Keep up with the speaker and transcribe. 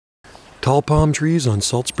Tall palm trees on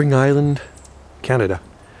Salt Spring Island, Canada.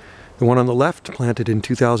 The one on the left, planted in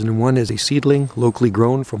 2001 as a seedling, locally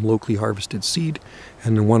grown from locally harvested seed,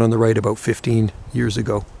 and the one on the right about 15 years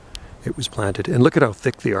ago it was planted. And look at how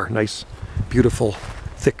thick they are. Nice, beautiful,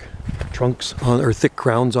 thick trunks, or thick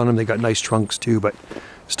crowns on them. They got nice trunks too, but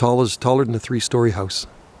taller than a 3-story house.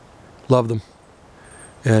 Love them.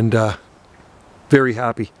 And very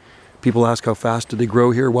happy. People ask how fast do they grow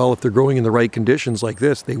here. Well, if they're growing in the right conditions like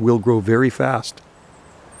this, they will grow very fast,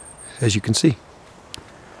 as you can see.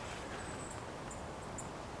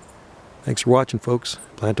 Thanks for watching, folks.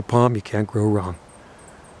 Plant a palm, you can't grow wrong.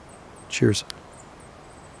 Cheers.